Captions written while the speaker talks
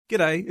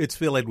G'day, it's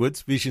Phil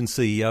Edwards, Vision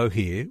CEO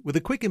here, with a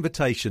quick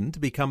invitation to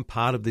become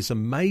part of this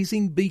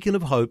amazing beacon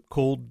of hope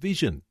called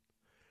Vision.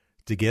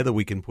 Together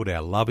we can put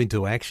our love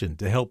into action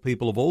to help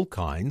people of all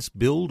kinds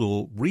build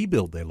or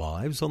rebuild their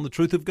lives on the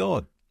truth of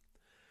God.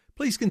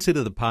 Please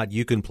consider the part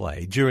you can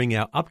play during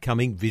our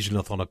upcoming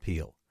Visionathon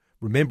appeal,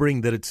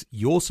 remembering that it's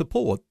your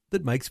support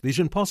that makes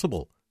Vision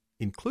possible,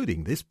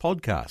 including this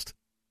podcast.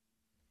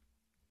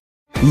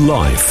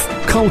 Life,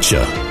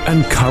 culture,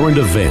 and current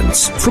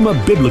events from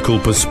a biblical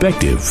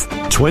perspective.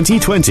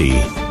 2020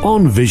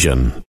 on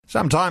Vision.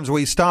 Sometimes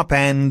we stop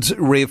and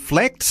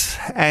reflect,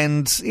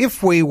 and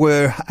if we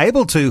were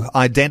able to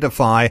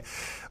identify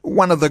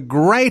one of the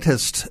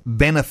greatest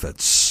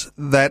benefits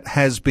that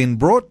has been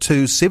brought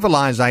to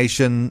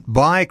civilization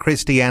by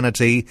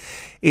Christianity,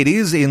 it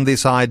is in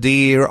this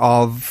idea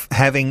of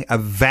having a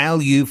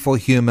value for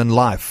human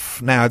life.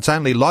 Now, it's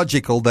only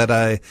logical that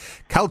a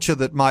culture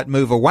that might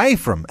move away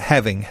from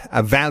having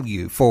a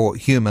value for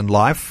human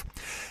life,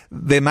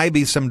 there may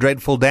be some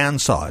dreadful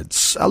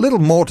downsides. A little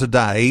more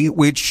today,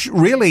 which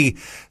really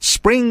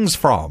springs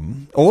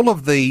from all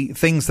of the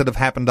things that have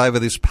happened over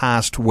this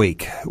past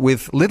week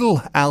with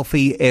little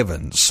Alfie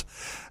Evans,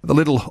 the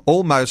little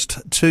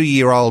almost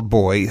 2-year-old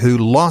boy who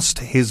lost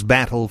his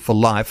battle for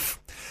life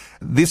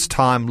this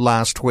time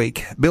last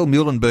week. Bill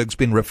Muhlenberg's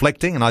been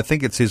reflecting, and I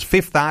think it's his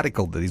 5th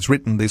article that he's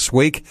written this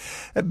week.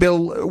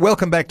 Bill,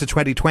 welcome back to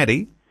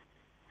 2020.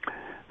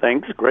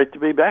 Thanks. Great to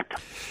be back.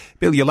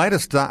 Bill, your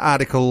latest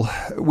article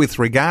with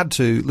regard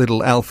to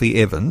little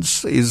Alfie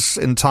Evans is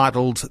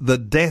entitled "The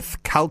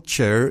Death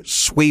Culture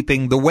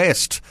Sweeping the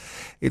West."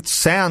 It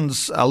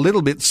sounds a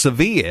little bit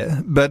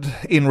severe, but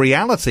in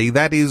reality,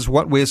 that is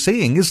what we're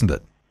seeing, isn't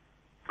it?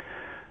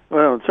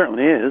 Well, it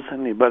certainly is.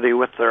 Anybody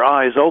with their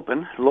eyes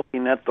open,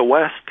 looking at the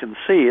West, can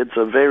see it's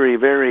a very,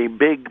 very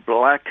big,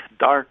 black,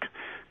 dark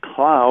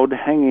cloud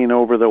hanging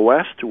over the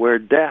West where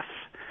death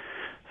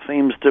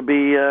seems to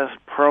be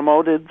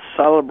promoted,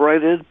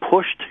 celebrated,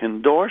 pushed,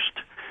 endorsed.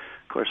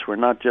 Of course, we're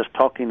not just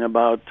talking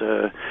about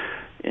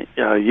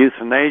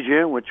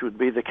euthanasia, which would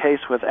be the case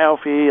with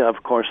Alfie.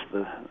 Of course,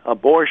 the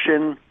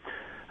abortion,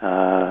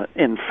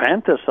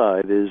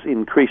 infanticide is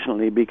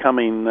increasingly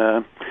becoming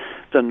the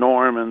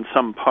norm in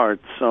some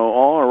parts. So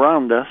all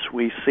around us,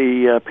 we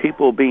see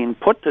people being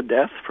put to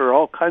death for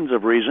all kinds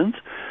of reasons,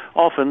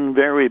 often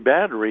very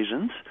bad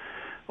reasons,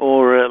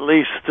 or at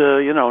least,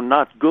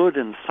 not good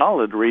and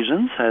solid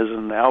reasons, as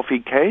in the Alfie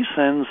case.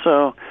 And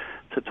so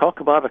to talk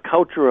about a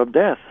culture of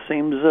death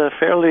seems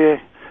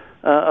fairly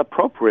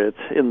appropriate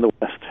in the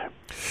West.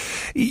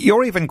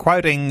 You're even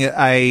quoting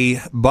a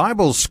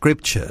Bible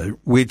scripture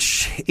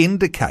which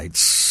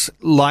indicates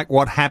like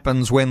what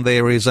happens when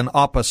there is an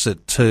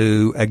opposite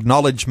to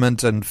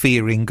acknowledgement and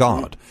fearing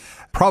God.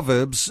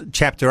 Proverbs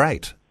chapter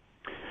 8.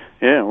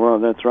 Yeah, well,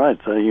 that's right.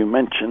 So you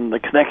mentioned the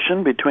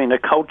connection between a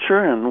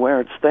culture and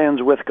where it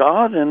stands with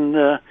God, and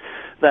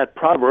that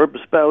proverb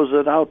spells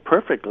it out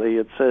perfectly.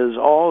 It says,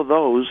 all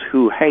those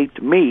who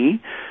hate me,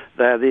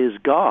 that is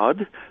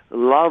God,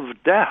 love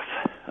death.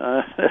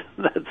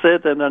 That's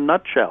it in a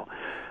nutshell.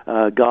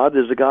 God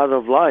is a God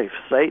of life.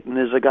 Satan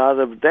is a God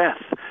of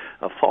death,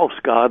 a false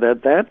God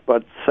at that,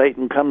 but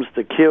Satan comes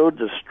to kill,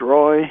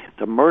 destroy,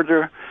 to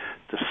murder,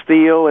 to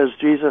steal, as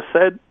Jesus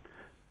said.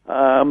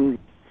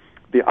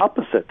 The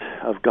opposite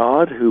of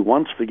God, who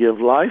wants to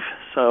give life.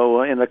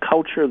 So in a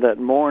culture that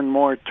more and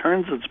more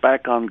turns its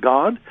back on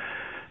God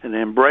and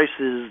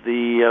embraces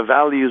the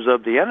values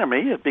of the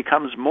enemy, it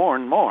becomes more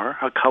and more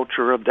a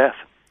culture of death.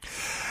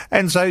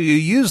 And so you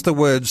use the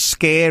word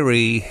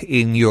scary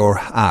in your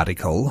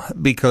article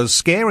because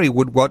scary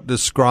would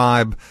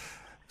describe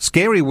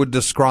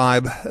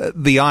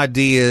the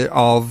idea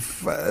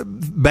of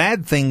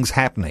bad things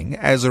happening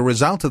as a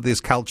result of this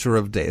culture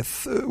of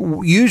death,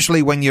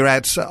 usually when you're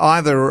at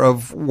either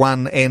of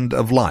one end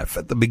of life,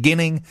 at the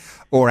beginning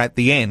or at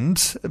the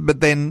end, but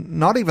then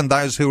not even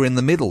those who are in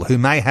the middle, who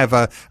may have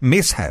a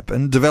mishap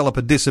and develop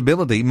a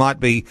disability,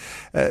 might be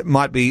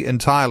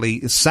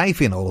entirely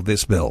safe in all of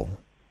this, Bill.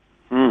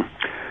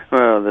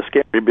 Well, the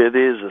scary bit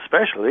is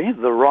especially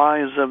the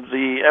rise of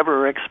the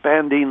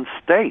ever-expanding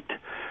state,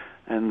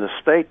 and the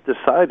state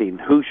deciding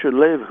who should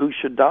live, who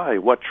should die,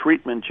 what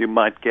treatment you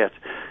might get,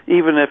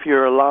 even if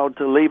you're allowed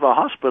to leave a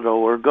hospital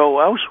or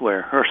go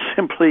elsewhere or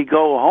simply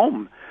go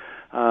home.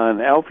 In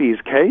Alfie's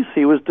case,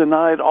 he was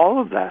denied all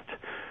of that.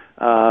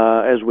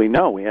 As we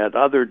know, we had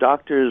other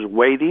doctors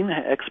waiting,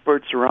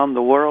 experts around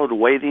the world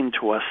waiting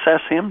to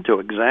assess him, to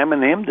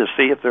examine him, to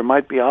see if there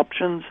might be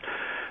options.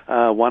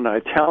 One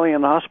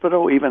Italian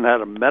hospital even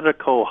had a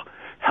medical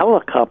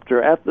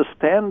helicopter at the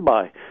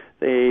standby.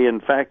 They, in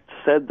fact,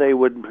 said they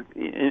would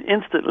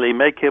instantly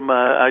make him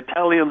an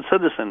Italian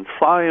citizen,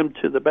 fly him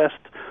to the best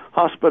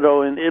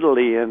hospital in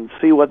Italy and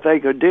see what they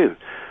could do.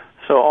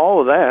 So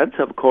all of that,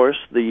 of course,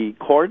 the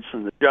courts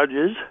and the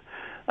judges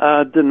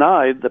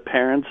denied the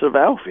parents of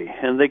Alfie,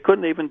 and they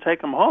couldn't even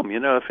take him home.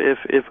 If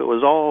it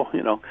was all,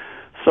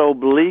 so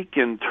bleak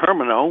and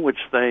terminal, which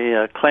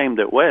they claimed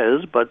it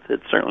was, but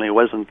it certainly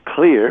wasn't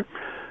clear.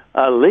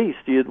 At least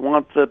you'd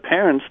want the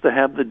parents to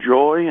have the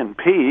joy and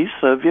peace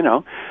of,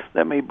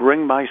 let me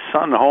bring my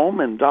son home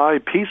and die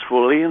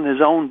peacefully in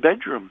his own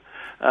bedroom.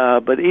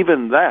 But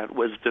even that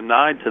was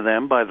denied to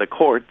them by the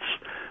courts.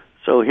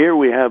 So here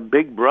we have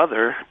Big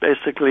Brother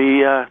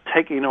basically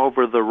taking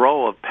over the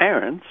role of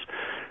parents,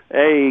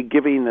 A,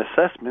 giving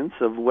assessments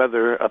of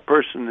whether a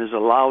person is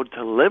allowed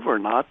to live or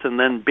not, and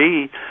then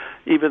B,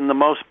 even the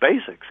most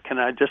basics. Can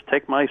I just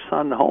take my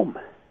son home?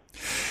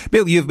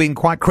 Bill, you've been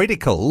quite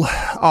critical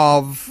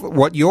of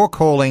what you're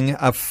calling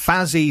a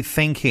fuzzy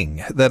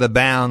thinking that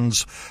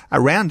abounds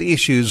around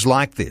issues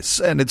like this.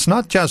 And it's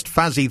not just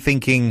fuzzy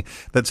thinking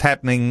that's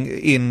happening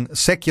in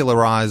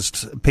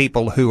secularized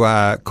people who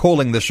are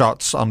calling the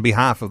shots on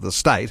behalf of the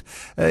state.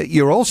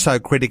 You're also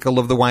critical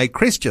of the way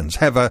Christians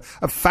have a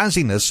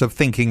fuzziness of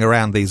thinking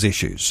around these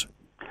issues.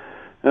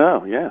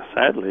 Oh, yes,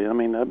 sadly. I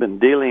mean, I've been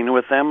dealing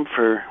with them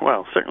for,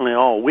 certainly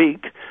all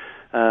week.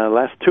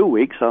 Last 2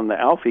 weeks on the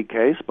Alfie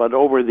case, but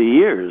over the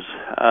years,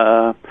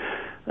 a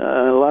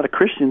lot of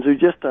Christians who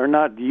just are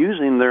not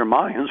using their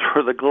minds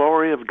for the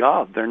glory of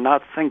God. They're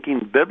not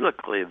thinking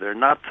biblically. They're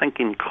not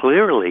thinking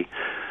clearly.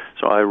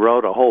 So I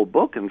wrote a whole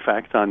book, in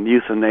fact, on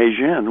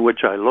euthanasia, in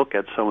which I look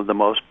at some of the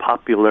most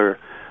popular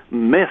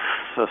myths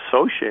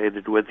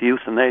associated with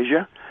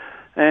euthanasia.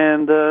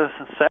 And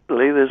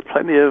sadly, there's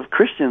plenty of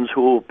Christians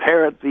who will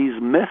parrot these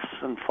myths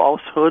and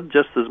falsehood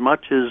just as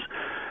much as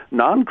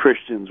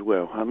non-Christians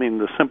will. I mean,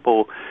 the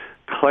simple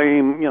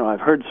claim, I've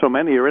heard so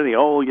many already,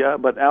 oh, yeah,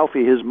 but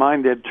Alfie, his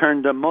mind had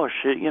turned to mush.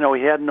 He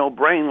had no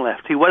brain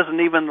left. He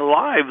wasn't even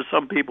alive,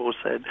 some people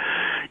said.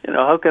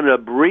 How can a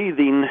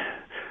breathing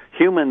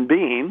human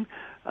being,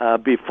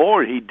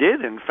 before he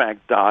did, in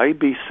fact, die,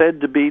 be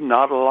said to be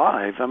not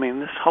alive? I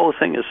mean, this whole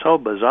thing is so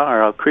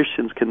bizarre how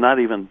Christians cannot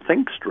even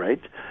think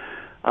straight.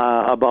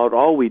 About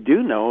all we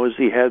do know is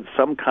he had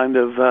some kind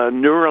of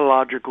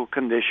neurological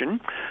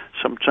condition.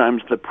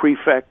 Sometimes the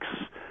prefix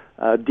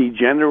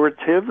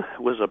degenerative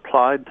was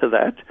applied to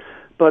that,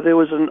 but it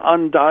was an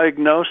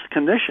undiagnosed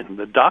condition.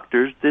 The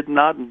doctors did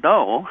not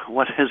know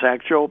what his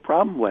actual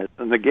problem was.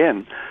 And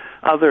again,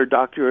 other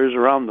doctors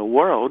around the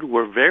world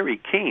were very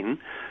keen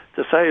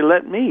to say,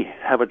 let me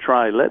have a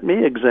try, let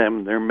me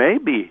examine. There may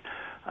be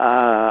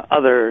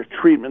other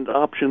treatment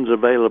options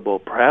available.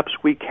 Perhaps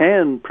we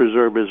can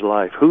preserve his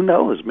life. Who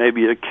knows?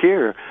 Maybe a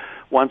cure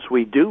once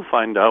we do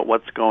find out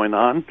what's going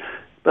on.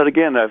 But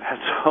again, I've had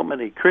so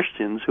many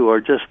Christians who are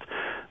just,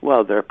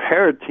 they're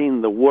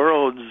parroting the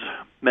world's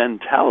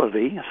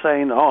mentality,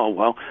 saying,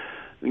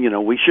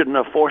 we shouldn't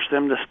have forced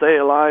him to stay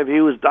alive.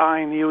 He was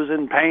dying. He was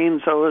in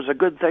pain. So it was a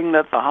good thing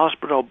that the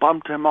hospital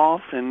bumped him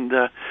off. And,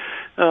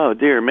 oh,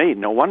 dear me,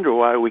 no wonder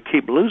why we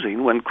keep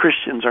losing when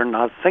Christians are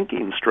not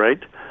thinking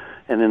straight.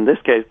 And in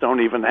this case, don't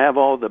even have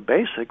all the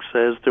basics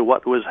as to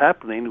what was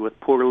happening with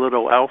poor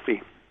little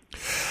Alfie.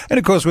 And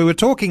of course, we were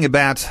talking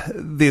about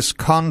this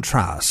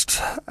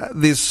contrast,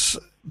 this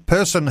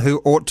person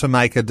who ought to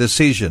make a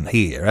decision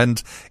here.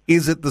 And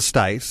is it the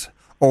state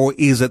or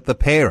is it the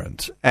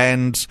parent?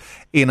 And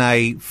in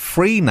a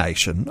free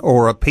nation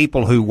or a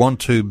people who want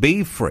to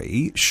be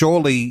free,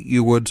 surely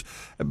you would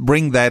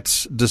bring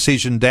that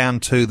decision down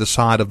to the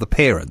side of the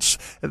parents.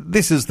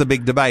 This is the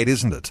big debate,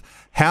 isn't it?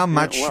 How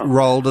much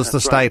role does the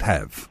state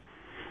have?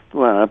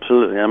 Well,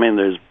 absolutely. I mean,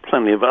 there's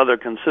plenty of other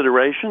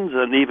considerations,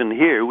 and even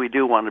here we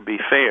do want to be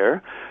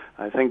fair.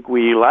 I think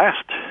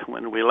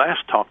when we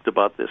last talked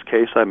about this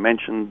case, I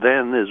mentioned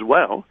then as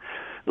well,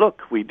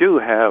 look, we do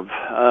have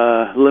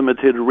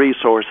limited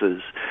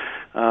resources.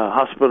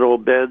 Hospital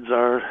beds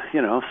are,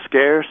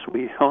 scarce.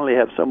 We only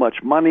have so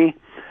much money.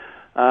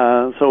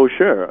 So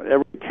sure,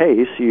 every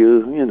case,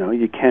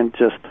 you can't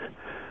just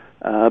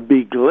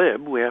be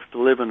glib. We have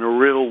to live in a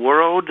real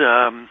world.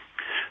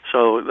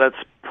 So that's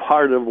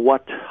part of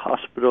what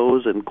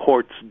hospitals and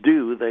courts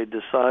do. They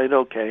decide,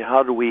 okay,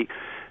 how do we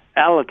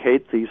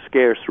allocate these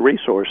scarce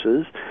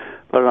resources?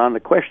 But on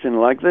a question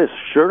like this,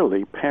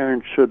 surely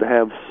parents should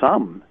have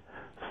some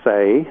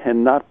say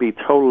and not be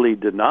totally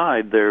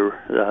denied their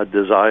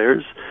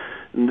desires.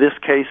 In this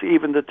case,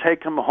 even to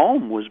take him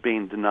home was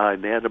being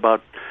denied. They had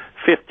about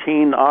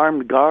 15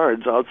 armed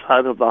guards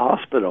outside of the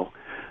hospital,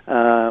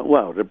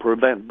 to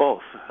prevent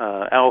both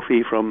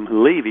Alfie from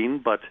leaving,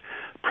 but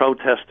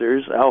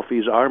protesters,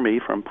 Alfie's army,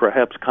 from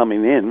perhaps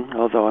coming in,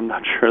 although I'm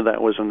not sure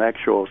that was an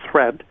actual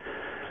threat.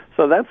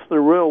 So that's the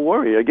real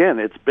worry. Again,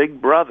 it's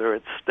Big Brother,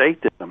 it's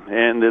statism,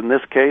 and in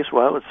this case,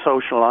 it's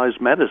socialized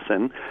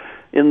medicine.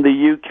 In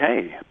the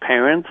UK,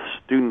 parents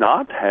do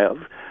not have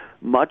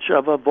much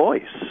of a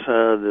voice.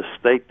 The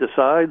state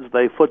decides,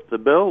 they foot the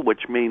bill,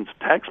 which means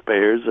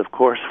taxpayers, of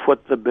course,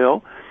 foot the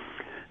bill,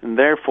 and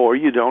therefore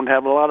you don't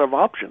have a lot of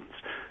options.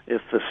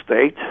 If the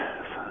state,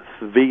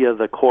 via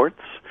the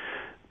courts,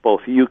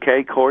 both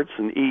UK courts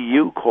and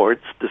EU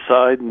courts,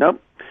 decide,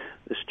 nope,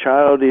 this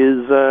child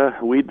is,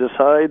 we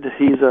decide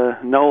he's a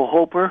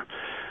no-hoper,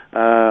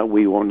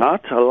 we will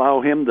not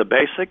allow him the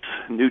basics,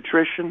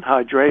 nutrition,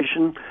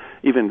 hydration,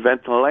 even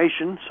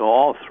ventilation, so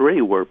all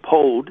three were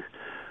polled.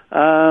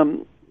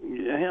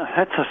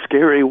 That's a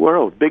scary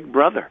world. Big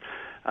Brother.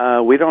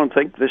 we don't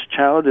think this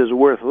child is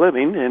worth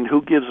living, and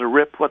who gives a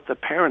rip what the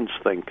parents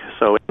think?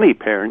 So any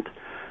parent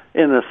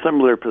in a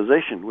similar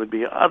position would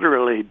be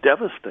utterly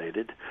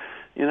devastated.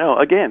 You know,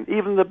 again,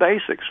 even the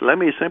basics. Let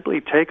me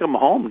simply take them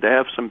home to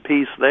have some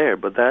peace there,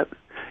 but that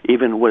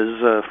even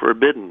was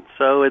forbidden.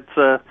 So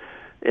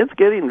it's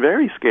getting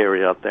very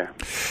scary out there.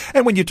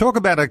 And when you talk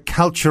about a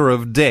culture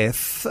of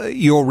death,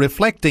 you're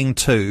reflecting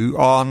too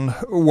on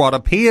what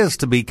appears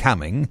to be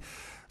coming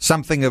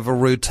something of a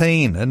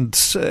routine,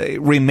 and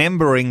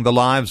remembering the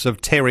lives of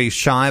Terry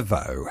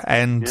Schiavo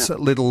and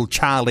little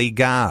Charlie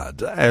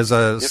Gard as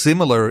a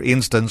similar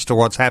instance to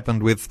what's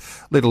happened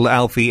with little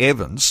Alfie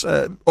Evans,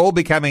 all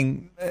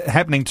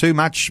happening too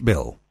much,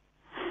 Bill.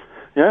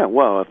 Yeah,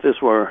 well, if this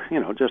were,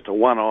 just a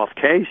one-off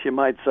case, you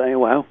might say,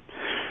 well,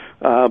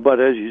 but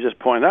as you just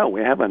point out,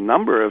 we have a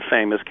number of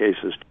famous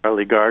cases.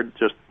 Charlie Gard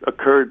just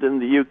occurred in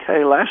the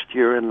UK last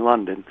year in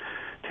London.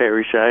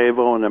 Terry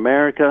Schiavo in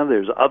America.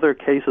 There's other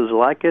cases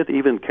like it,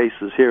 even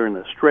cases here in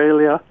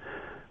Australia,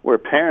 where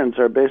parents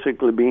are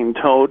basically being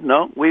told,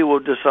 no, we will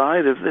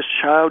decide if this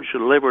child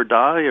should live or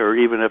die, or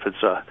even if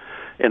it's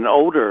an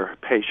older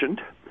patient.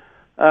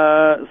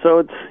 So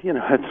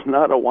it's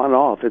not a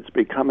one-off. It's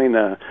becoming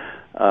a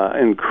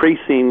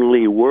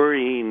increasingly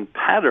worrying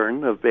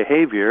pattern of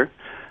behavior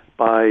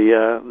by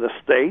the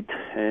state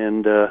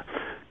and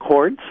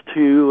courts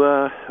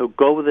to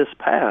go this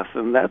path,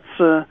 and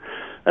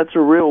that's a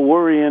real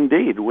worry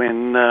indeed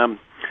when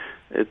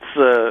it's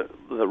the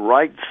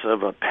rights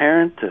of a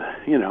parent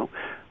to,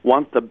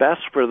 want the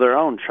best for their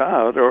own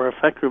child or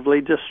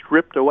effectively just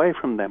stripped away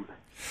from them.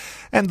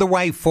 And the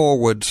way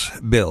forward,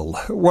 Bill,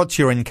 what's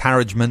your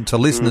encouragement to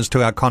listeners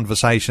to our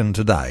conversation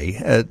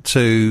today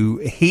to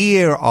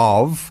hear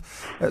of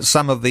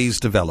some of these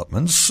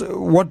developments?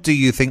 What do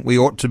you think we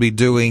ought to be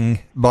doing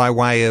by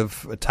way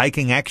of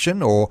taking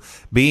action or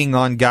being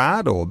on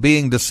guard or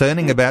being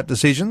discerning about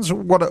decisions?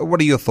 What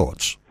are your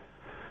thoughts?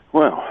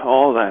 Well,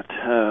 all that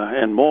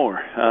and more.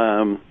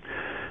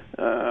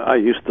 I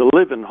used to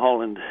live in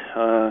Holland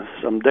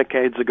some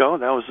decades ago.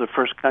 That was the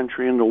first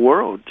country in the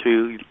world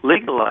to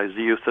legalize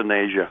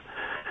euthanasia.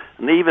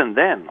 And even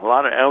then, a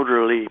lot of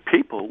elderly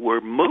people were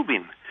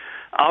moving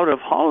out of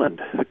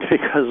Holland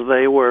because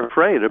they were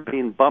afraid of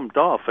being bumped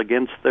off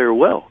against their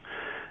will.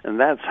 And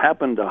that's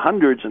happened to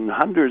hundreds and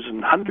hundreds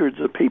and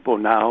hundreds of people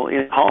now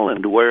in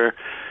Holland, where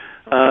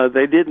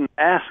they didn't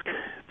ask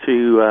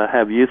to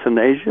have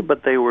euthanasia,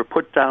 but they were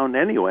put down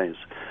anyways.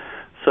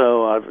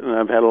 So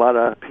I've had a lot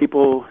of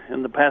people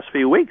in the past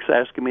few weeks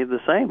asking me the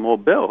same. Well,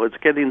 Bill, it's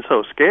getting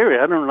so scary.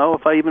 I don't know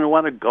if I even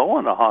want to go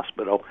in a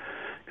hospital,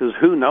 because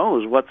who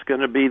knows what's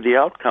going to be the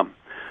outcome.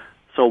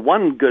 So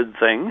one good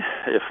thing,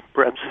 if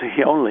perhaps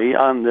the only,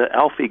 on the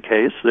Alfie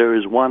case, there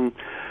is one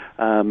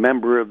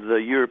member of the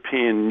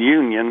European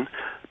Union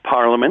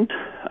Parliament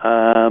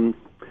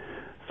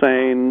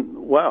saying,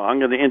 well, I'm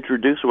going to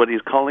introduce what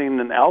he's calling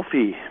an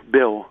Alfie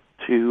bill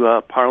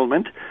to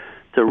Parliament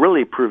to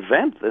really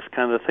prevent this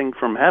kind of thing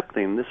from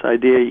happening. This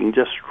idea you can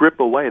just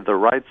strip away the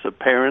rights of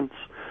parents,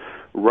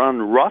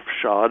 run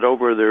roughshod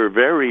over their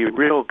very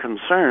real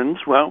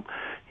concerns. Well,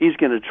 he's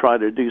going to try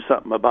to do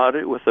something about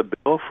it with a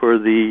bill for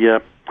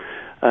the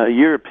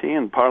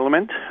European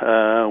Parliament.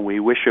 We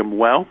wish him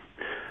well.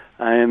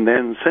 And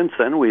then since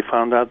then, we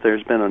found out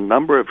there's been a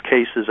number of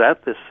cases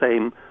at this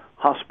same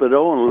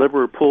hospital in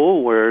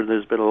Liverpool where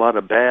there's been a lot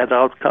of bad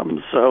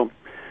outcomes. So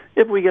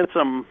if we get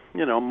some,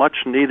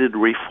 much-needed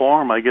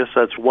reform, I guess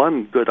that's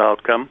one good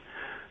outcome.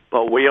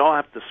 But we all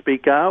have to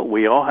speak out.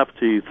 We all have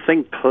to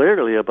think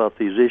clearly about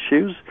these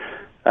issues.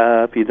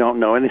 If you don't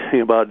know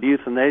anything about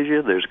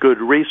euthanasia, there's good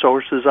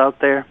resources out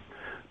there.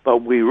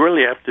 But we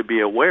really have to be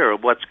aware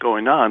of what's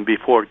going on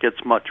before it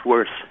gets much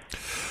worse.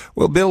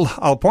 Well, Bill,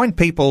 I'll point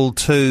people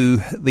to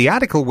the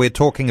article we're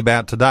talking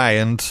about today,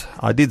 and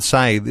I did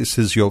say this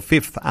is your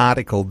 5th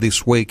article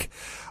this week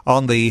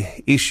on the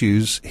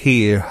issues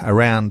here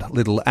around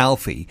little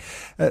Alfie.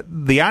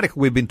 The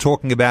article we've been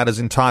talking about is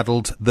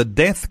entitled "The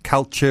Death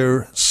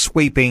Culture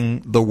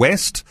Sweeping the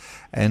West,"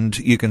 and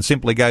you can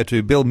simply go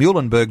to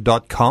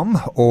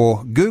billmuhlenberg.com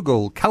or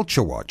Google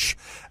Culture Watch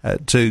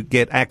to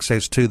get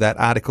access to that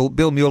article.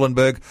 Bill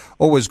Muhlenberg,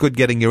 always good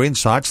getting your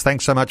insights.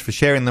 Thanks so much for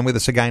sharing them with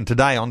us again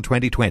today on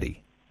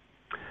 2020.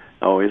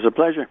 Always a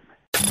pleasure.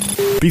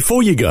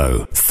 Before you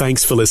go,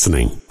 thanks for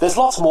listening. There's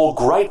lots more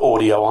great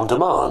audio on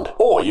demand,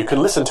 or you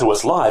can listen to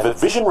us live at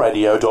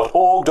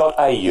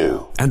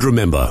visionradio.org.au. And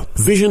remember,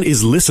 Vision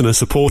is listener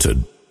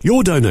supported.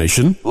 Your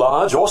donation,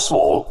 large or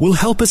small, will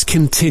help us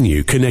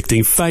continue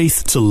connecting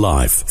faith to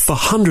life for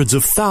hundreds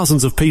of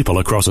thousands of people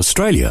across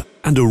Australia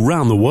and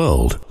around the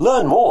world.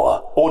 Learn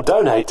more or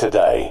donate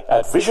today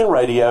at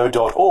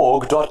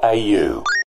visionradio.org.au.